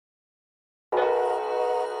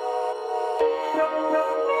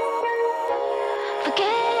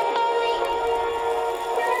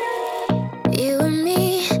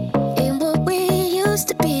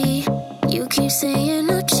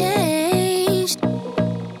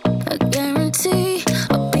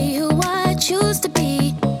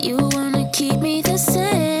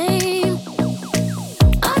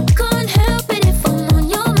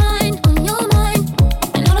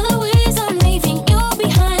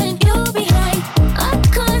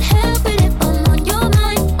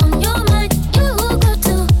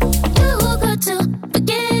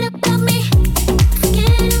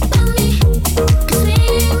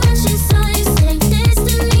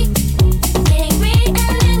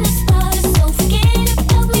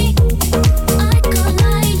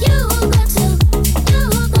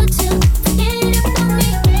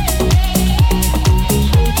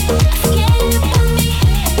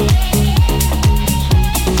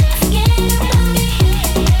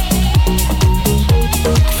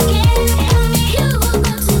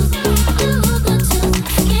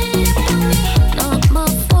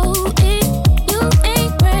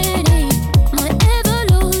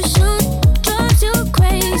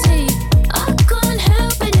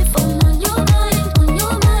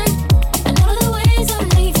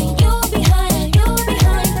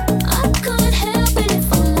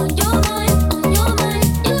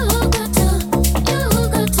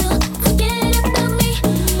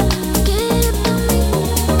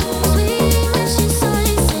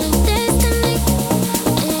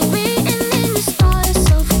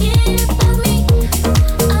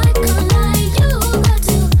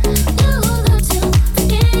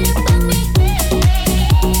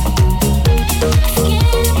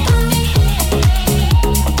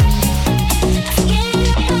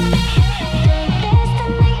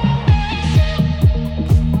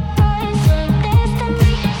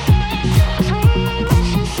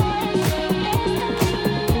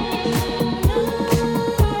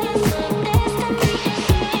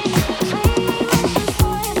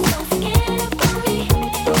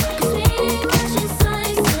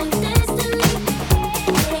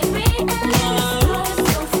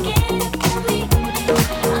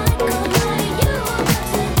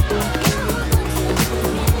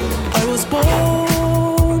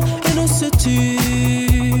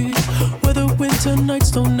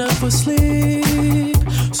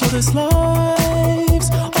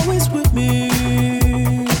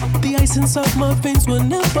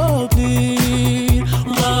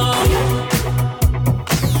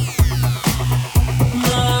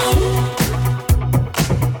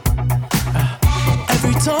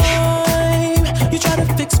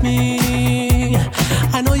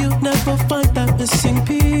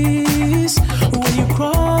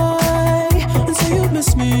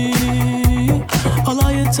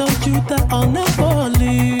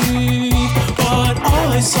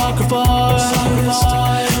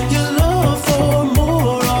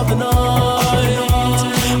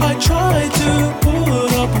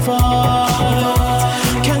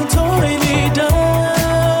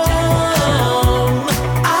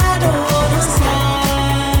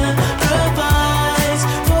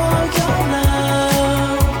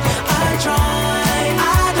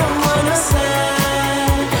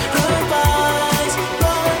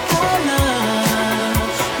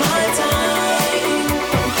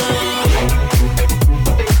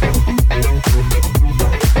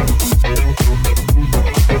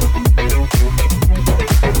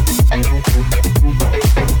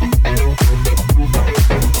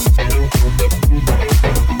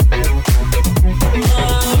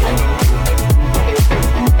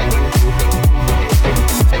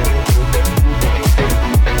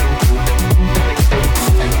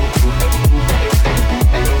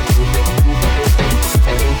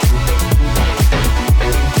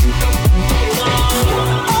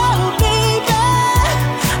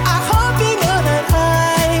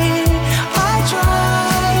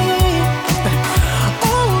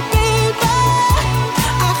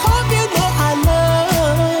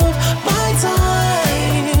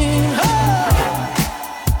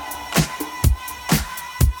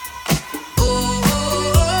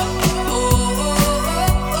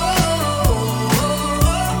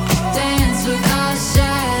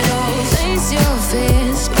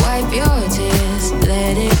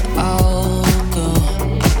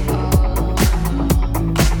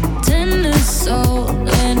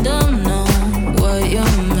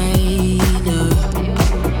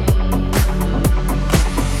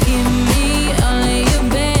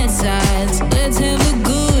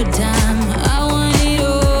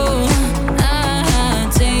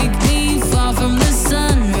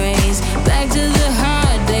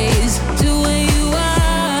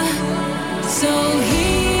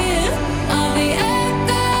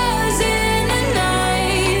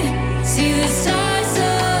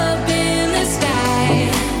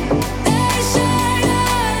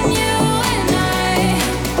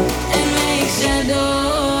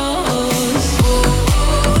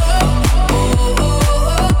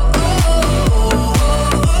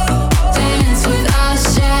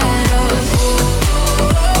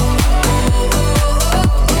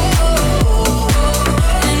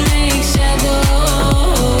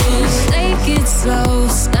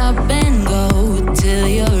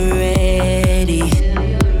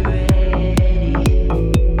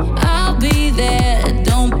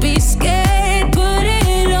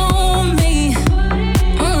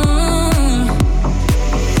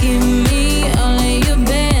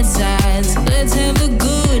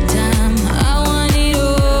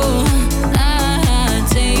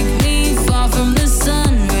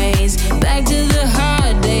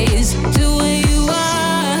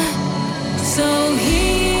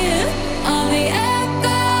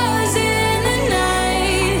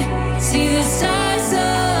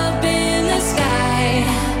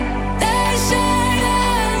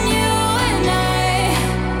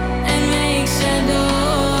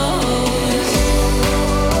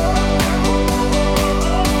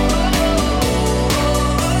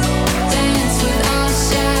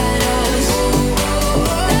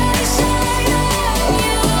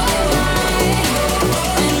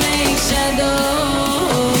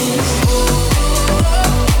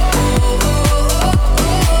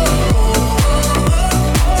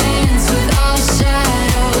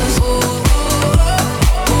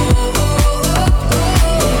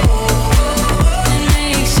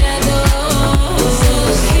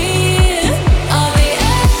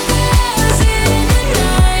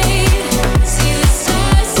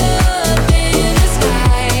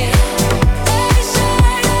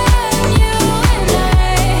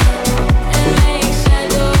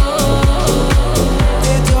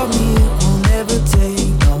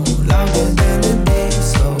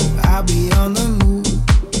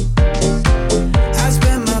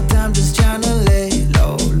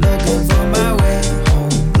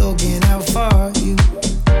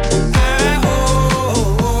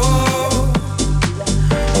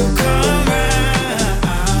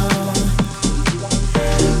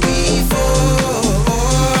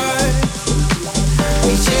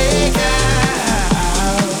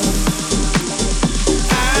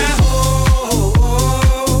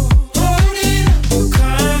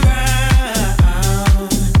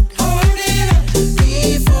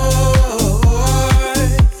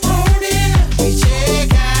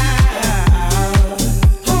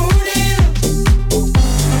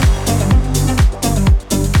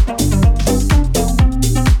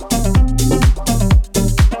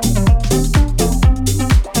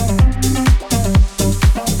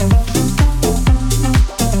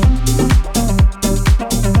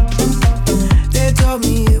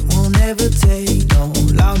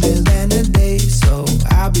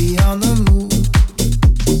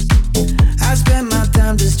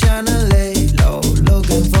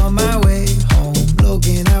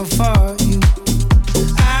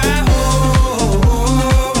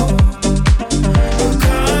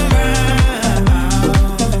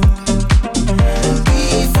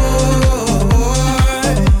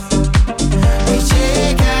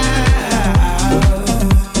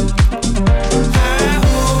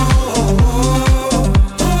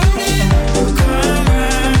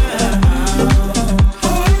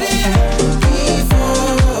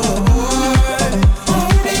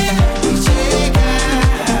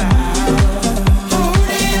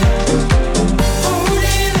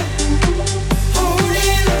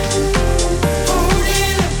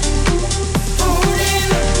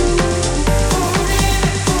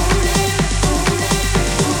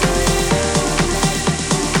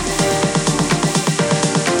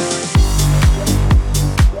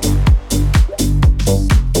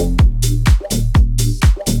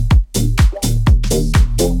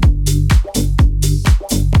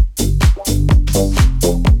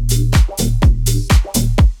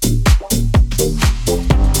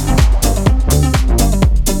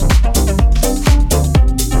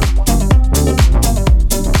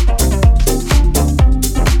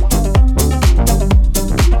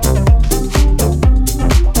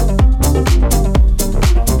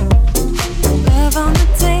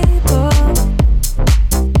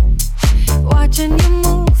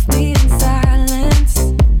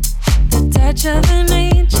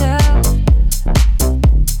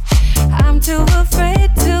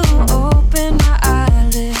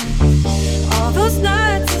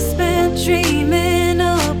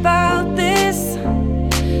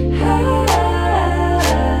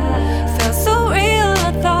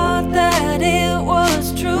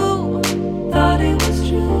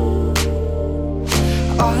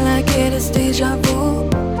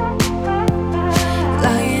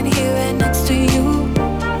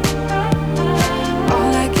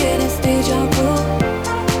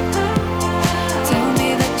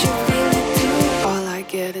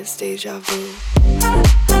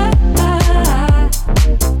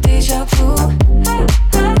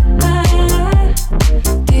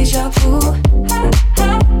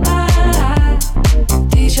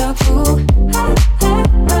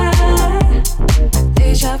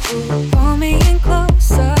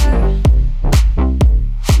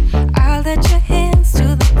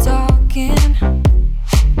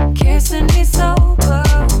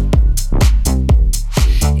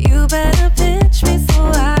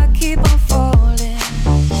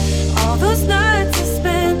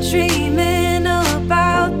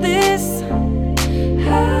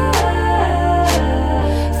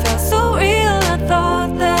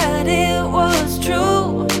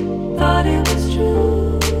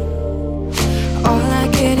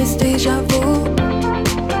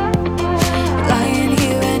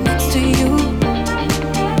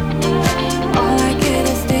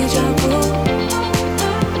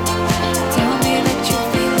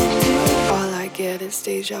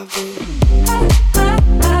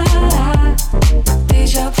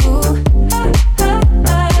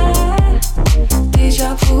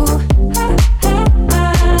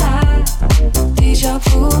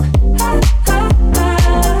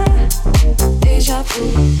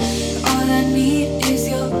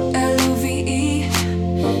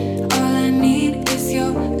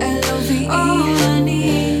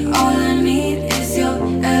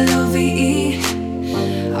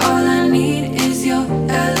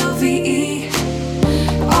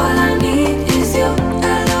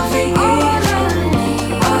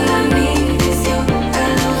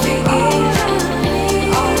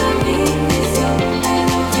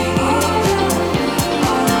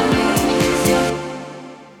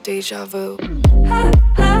Deja vu.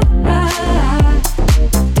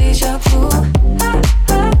 Deja vu.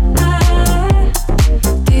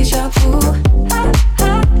 Deja vu.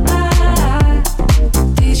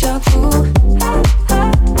 Deja vu.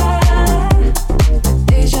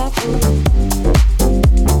 Deja vu.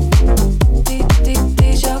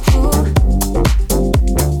 Deja vu.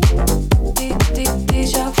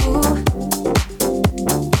 Deja vu.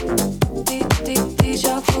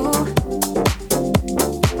 Deja vu.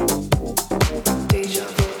 Deja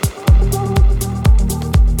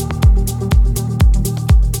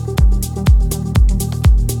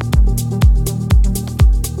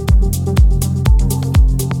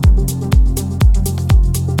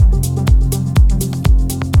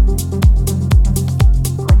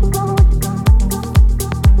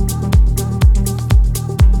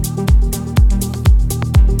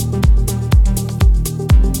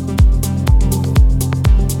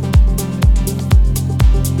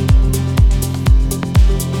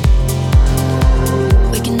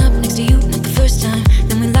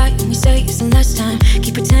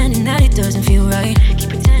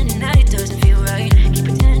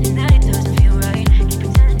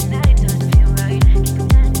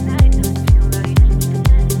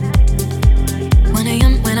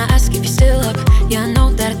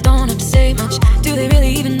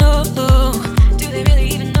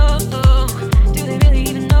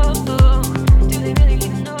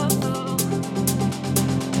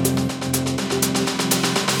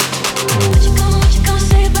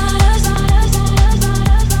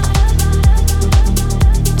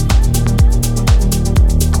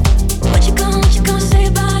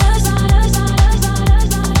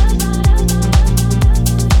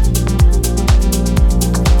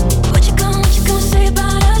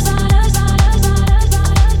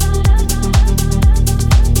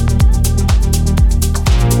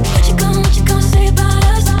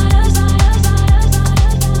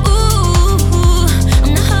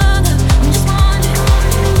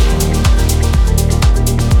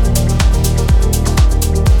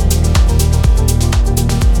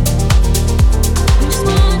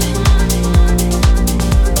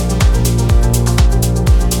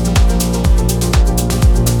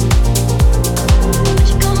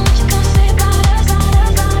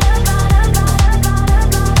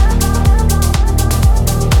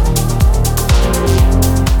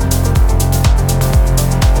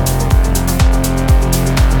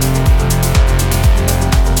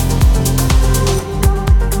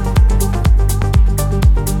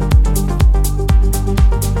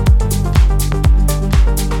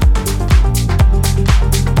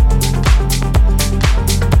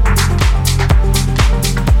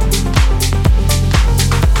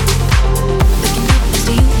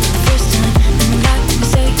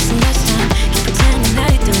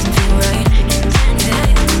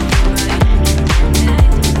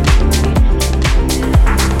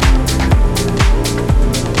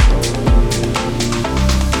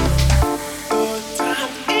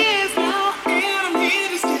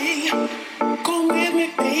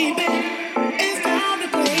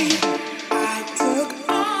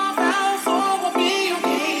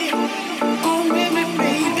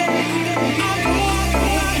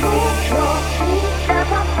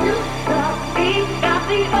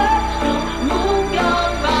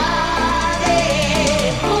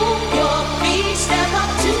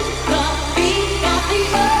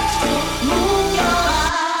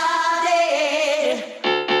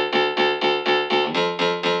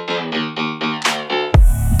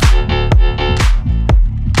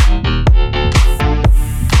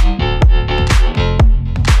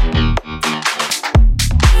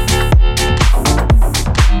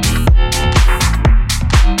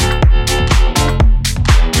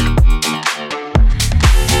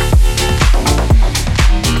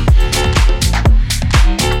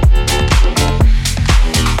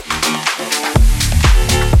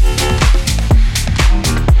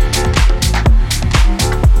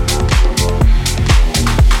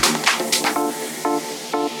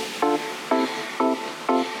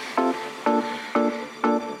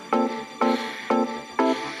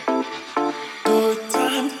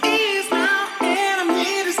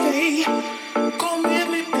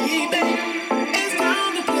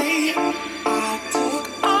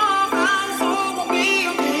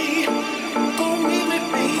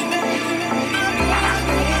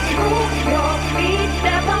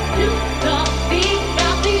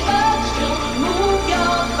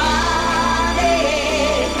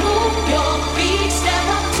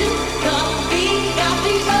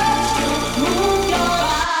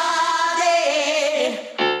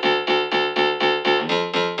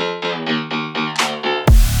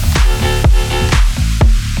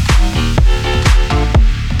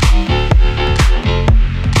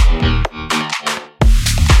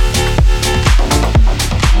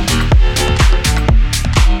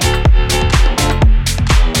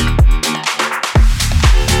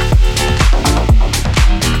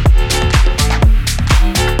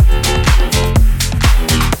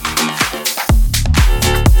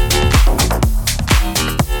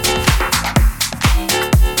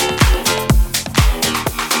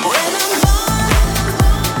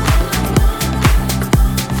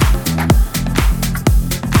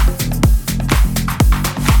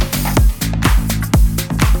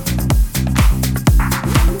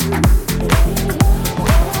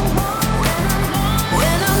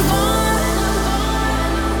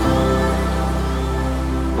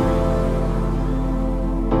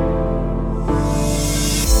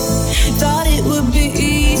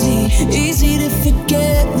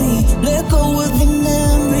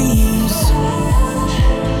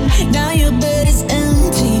Now your bed is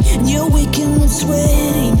empty and you're waking up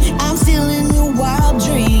sweating. I'm still in your wild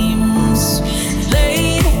dreams.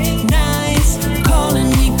 Late nights, calling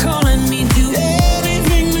me, do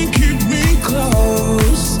anything to keep me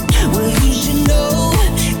close. Well, you should know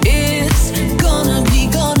it's gonna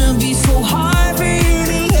be so hard for you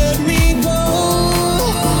to let me go.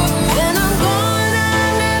 When I'm gone,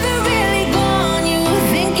 I'm never really gone. You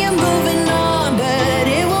think you're moving on, but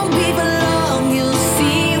it won't be for long. You'll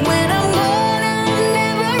see when I'm gone, I'm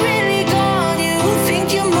never really gone. You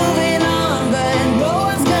think you're moving on, but no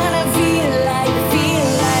one's gonna feel like me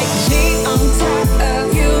on top of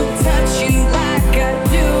you, touch you like I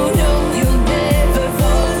do. No, you'll never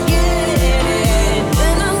forget it.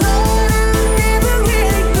 When I'm gone, I'm never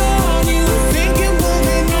really gone. You think you're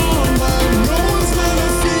moving on, but no one's gonna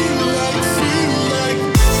feel like.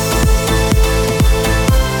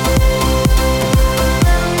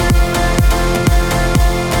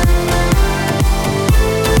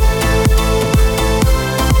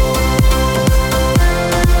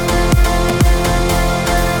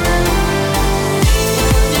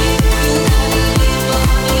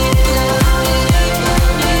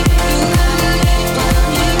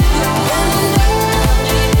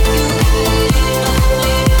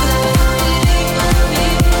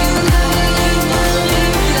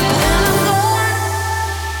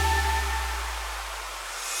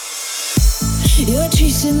 You're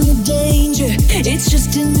chasing the danger, it's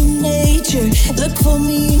just in your nature. Look for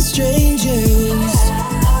me in strangers.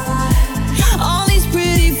 All these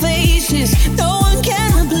pretty faces, no one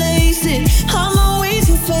can replace it. I'm always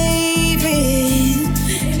your favorite.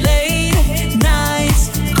 Late nights,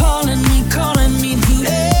 calling me, do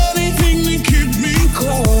anything to keep me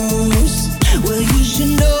close. Well, you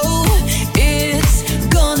should know it's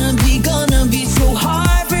gonna be so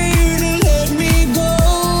hard for you to let me go.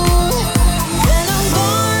 When I'm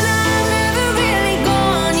gone, I'm never really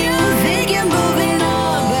gone. You think you're moving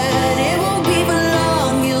on, but it won't be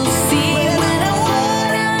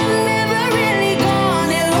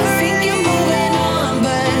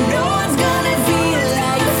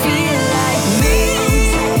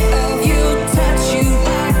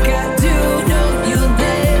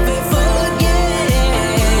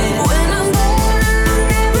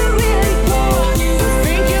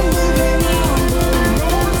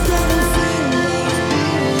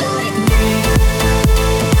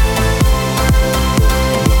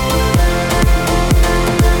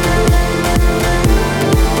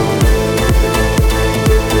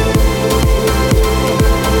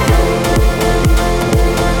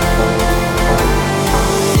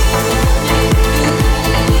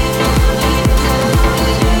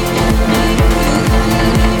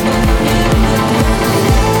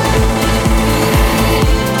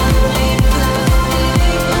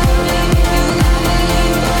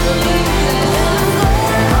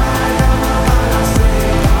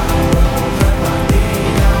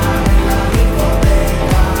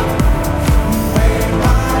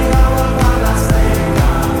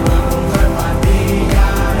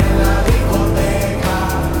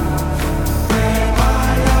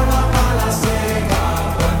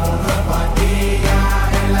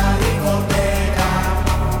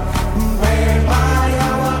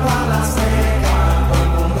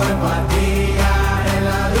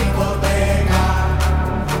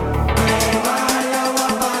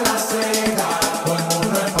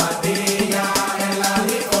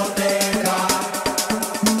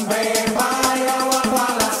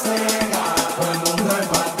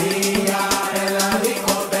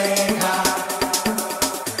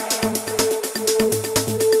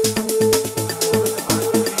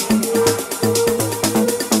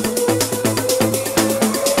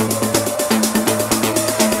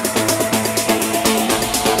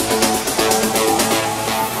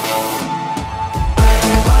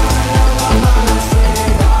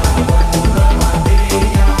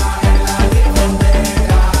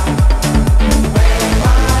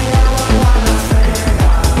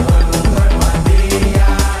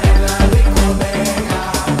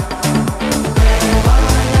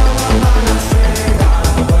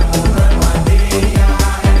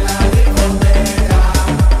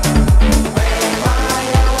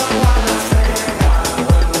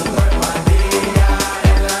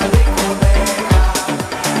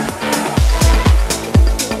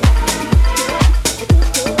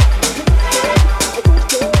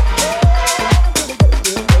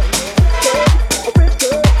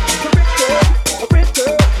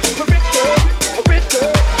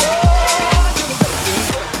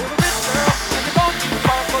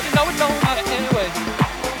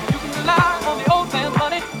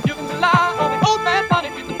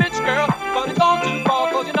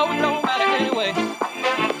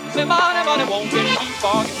won't get too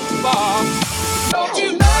far, get too far. Don't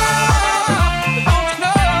you know? Don't you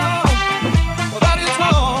know that it's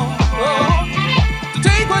wrong to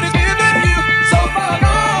take what is given you so far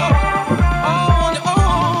on your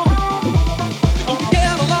own? You can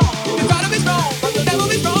get along, you try to be strong, but you'll never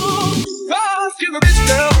be strong. 'Cause you're a rich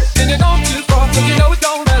girl and you're gone too far, so you know it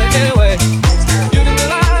don't matter anyway. You can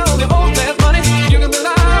rely on the old man's money. You can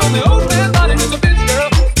rely on the old man's money. It's a bitch girl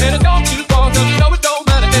and it's gone too far, so you know it don't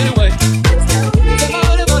matter anyway. The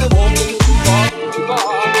money, money won't get too far, too far.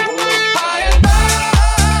 High and by,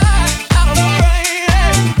 out of the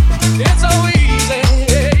rain. It's so easy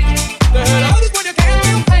to hurt others when you can't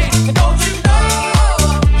feel pain. And don't you know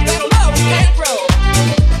that love can't grow?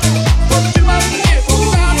 But you must live for the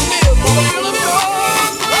ground to live for the feel of it all.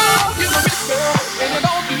 Oh, you're a rich girl and you're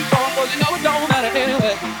gone too far, so you know it don't matter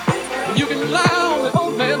anyway. You can rely on the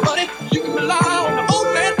old man's money. You can rely on the old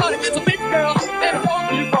man's money. It's a big girl and it's gone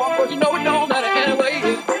too far, but you know it don't matter anyway.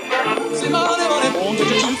 Say money, money won't get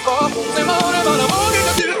you too far. Say money, money won't get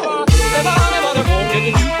you too far. Say money, money won't get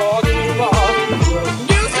you too far, get too far.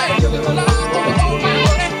 You say you can rely on the old man's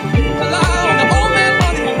money. Rely on the old man's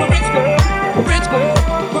money. We're rich girl, we're rich girl,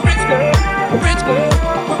 we're rich girl, we're rich girl,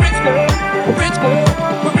 we're rich girl, we're rich girl,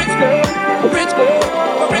 we're rich girl, we're rich girl, we're rich girl,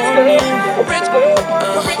 we're rich girl, we're rich girl.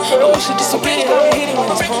 Oh, we should just forget it, how we hit it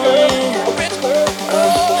when it's pouring.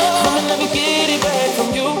 I'ma never get it back from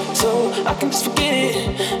you, so I can just forget it.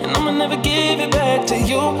 And I'ma never give it back to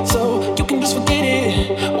you, so you can just forget it.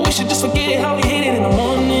 We should just forget it, how we hit it in the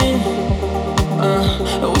morning.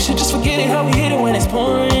 We should just forget it, how we hit it when it's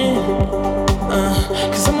pouring.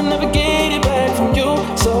 Cause I'ma never get it back from you,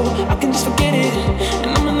 so I can just forget it.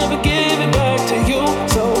 And I'ma never give it back to you,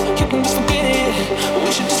 so you can just forget it.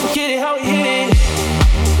 We should just forget it, how we hit it.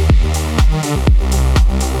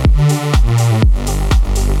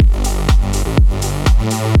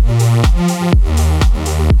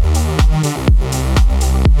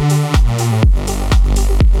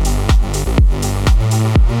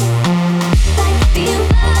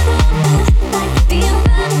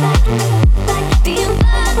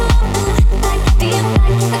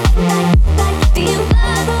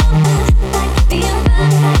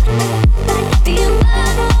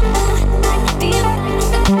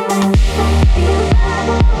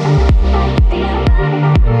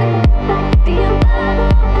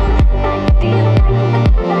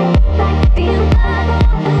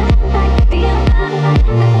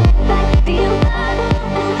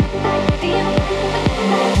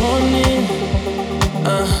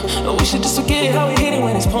 We should just forget it, how we hit it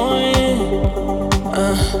when it's pouring.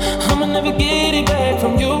 I'ma never get it back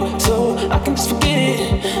from you, so I can just forget it.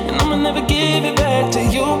 And I'ma never give it back to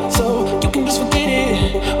you, so you can just forget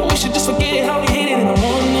it. We should just forget it, how we hit it in the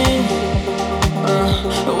morning.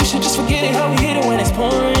 We should just forget it, how we hit it when it's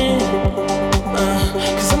pouring.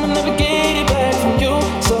 Cause I'ma never get it back from you,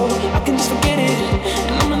 so I can just forget it.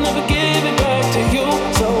 And I'ma never give it back to you,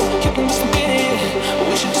 so you can just forget it.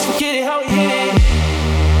 We should just forget it, how we hit it.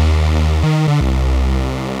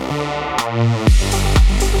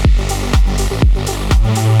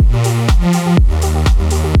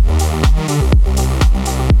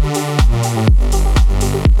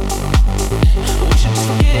 We should just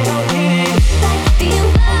forget it, how we hit it.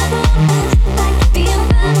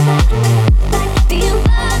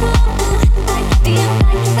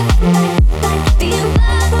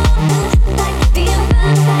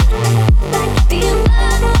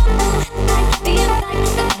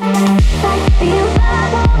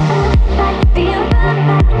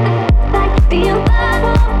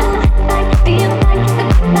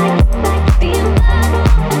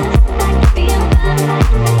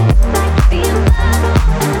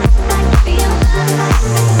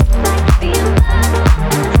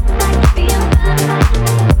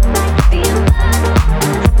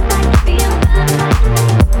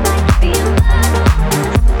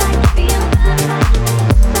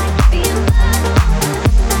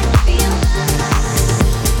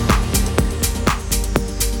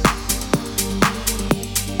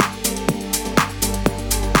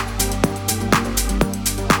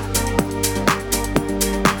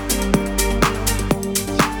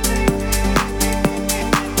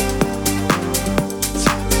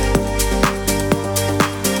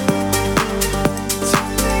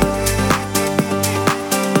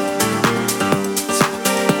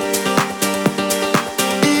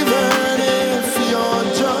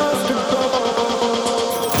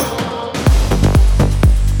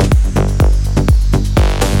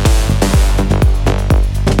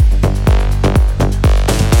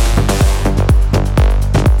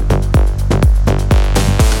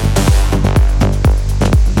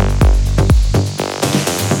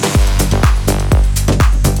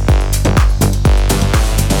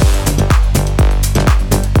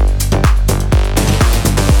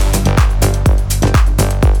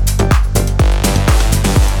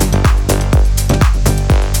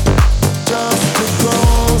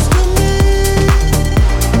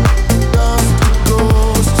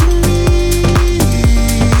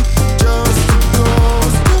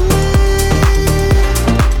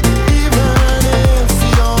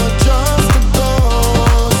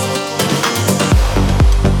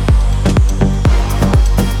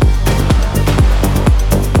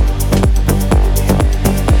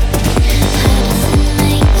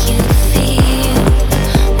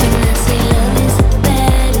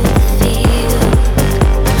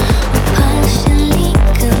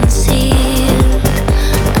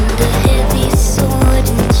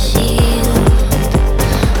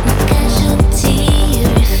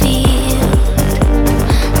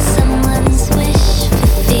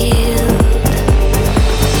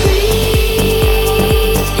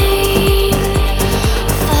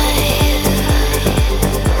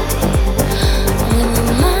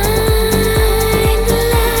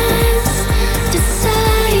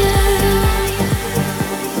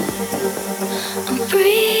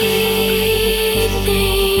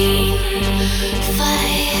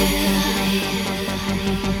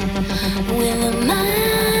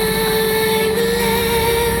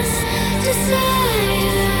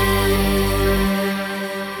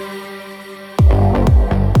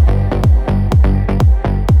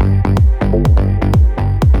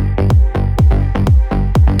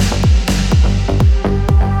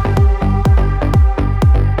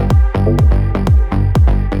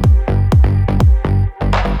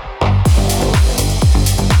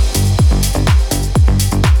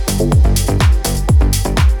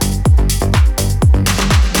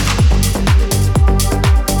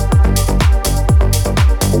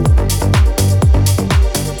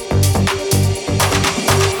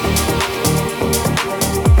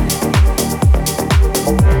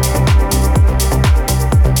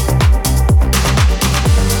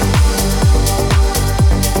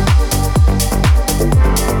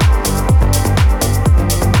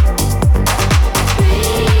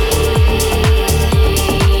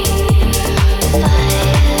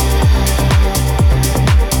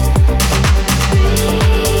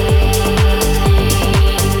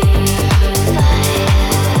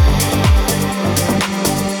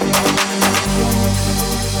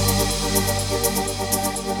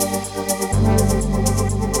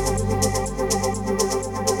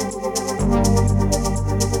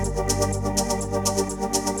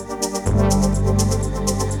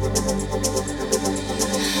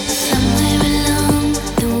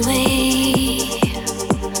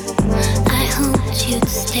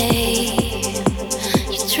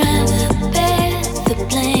 the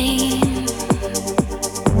blame.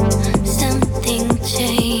 Something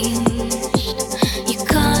changed. You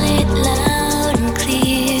call it loud and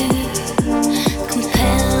clear.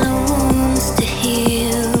 Compel the wounds to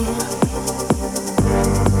heal.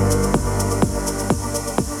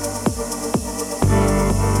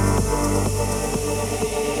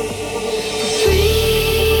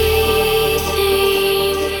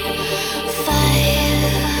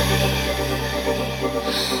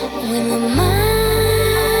 When the mindless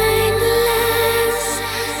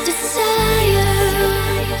desire,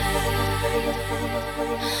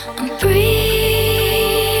 I'm breathing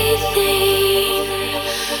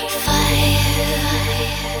fire.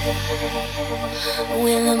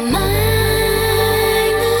 When the mindless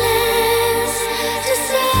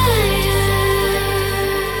desire.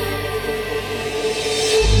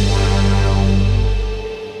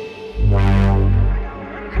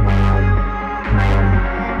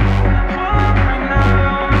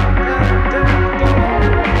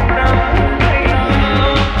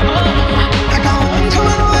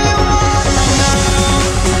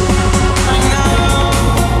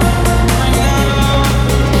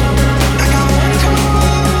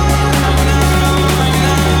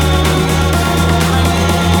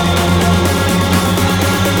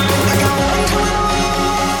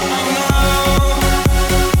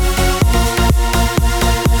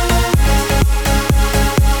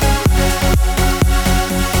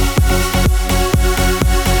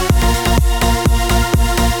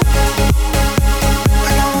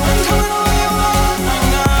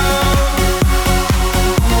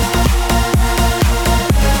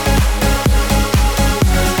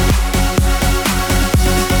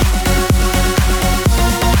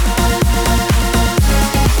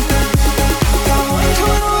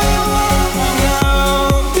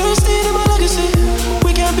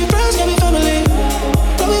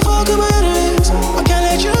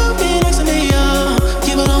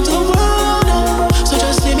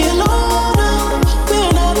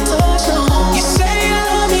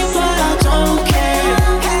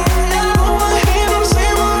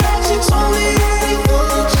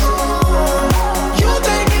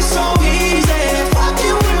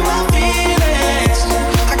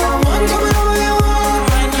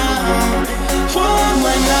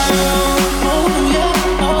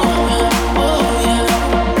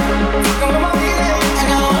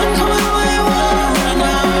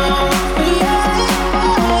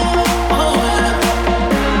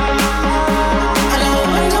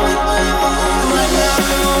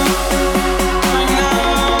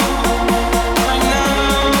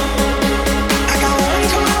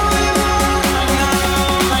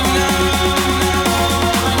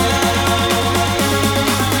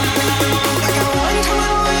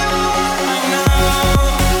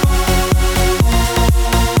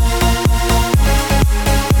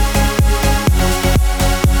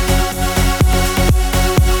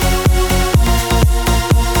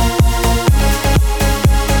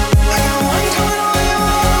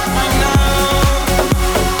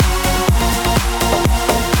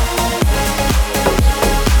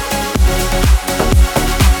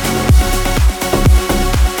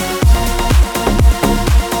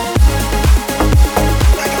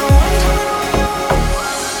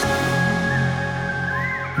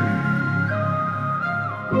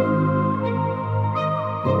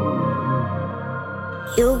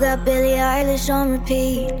 You got Billie Eilish on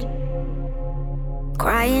repeat,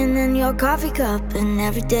 crying in your coffee cup, an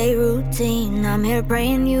everyday routine. I'm here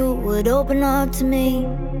praying you would open up to me.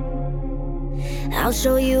 I'll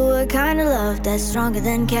show you a kind of love that's stronger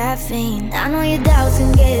than caffeine. I know your doubts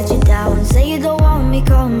can get you down. Say you don't want me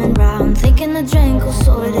coming round, thinking the drink will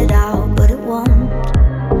sort it out, but it won't.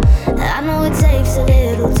 I know it takes a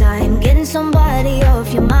little time getting somebody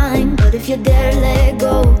off your mind, but if you dare let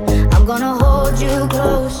go, I'm gonna hold you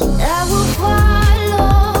close. I will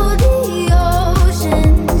follow the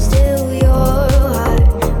oceans till your heart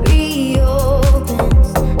reopens.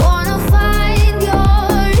 Wanna find your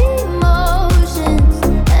emotions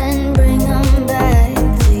and bring them back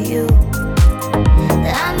to you.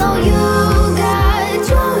 I know you got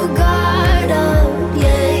your guard up,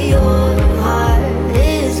 yeah, your heart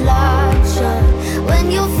is locked shut. When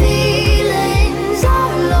your feelings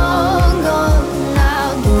are long gone,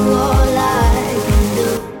 I'll do all I can do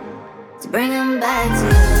to bring them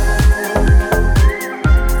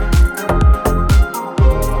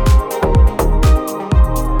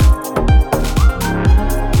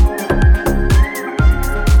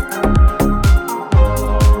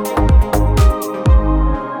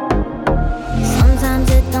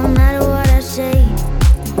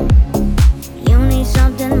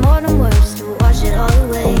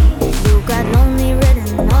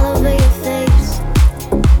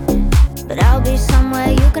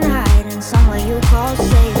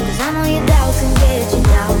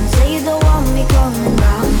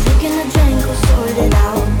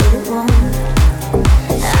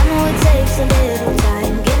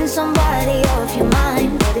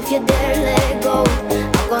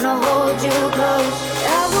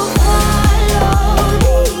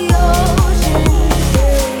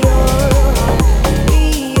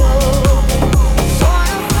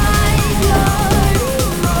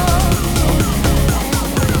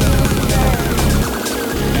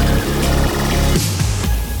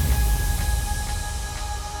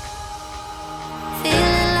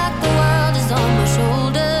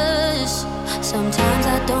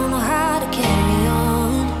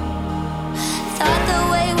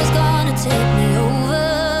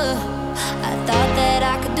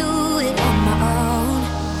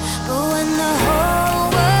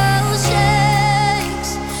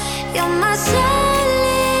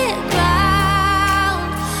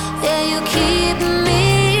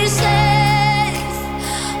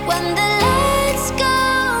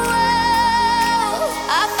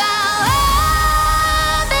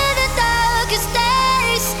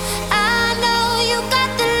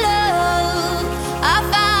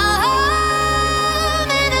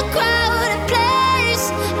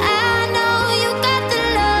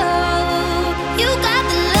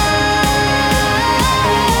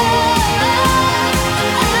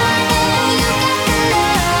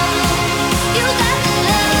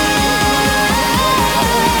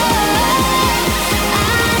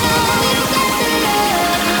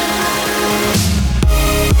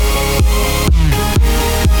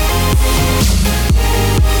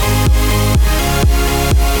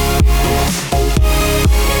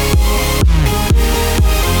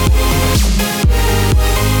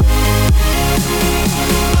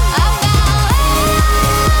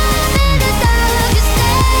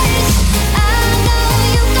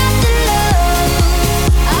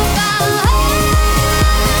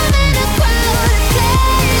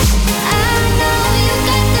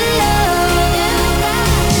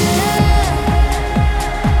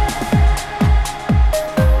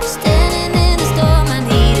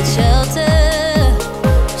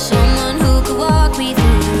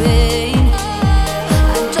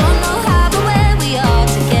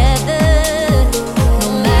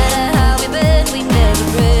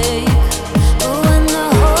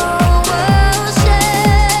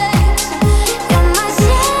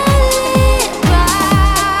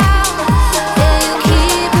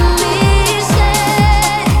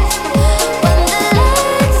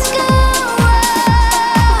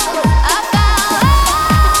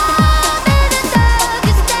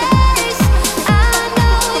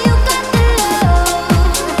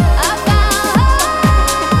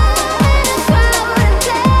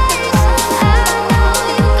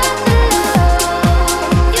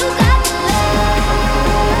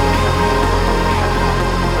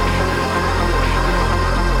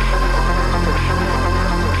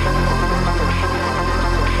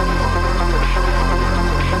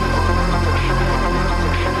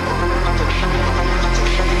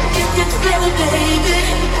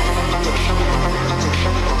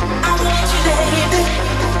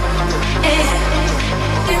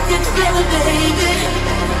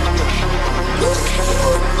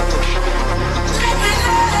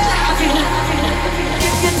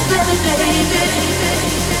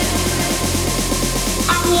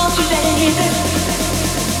I want you, baby.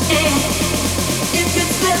 Yeah.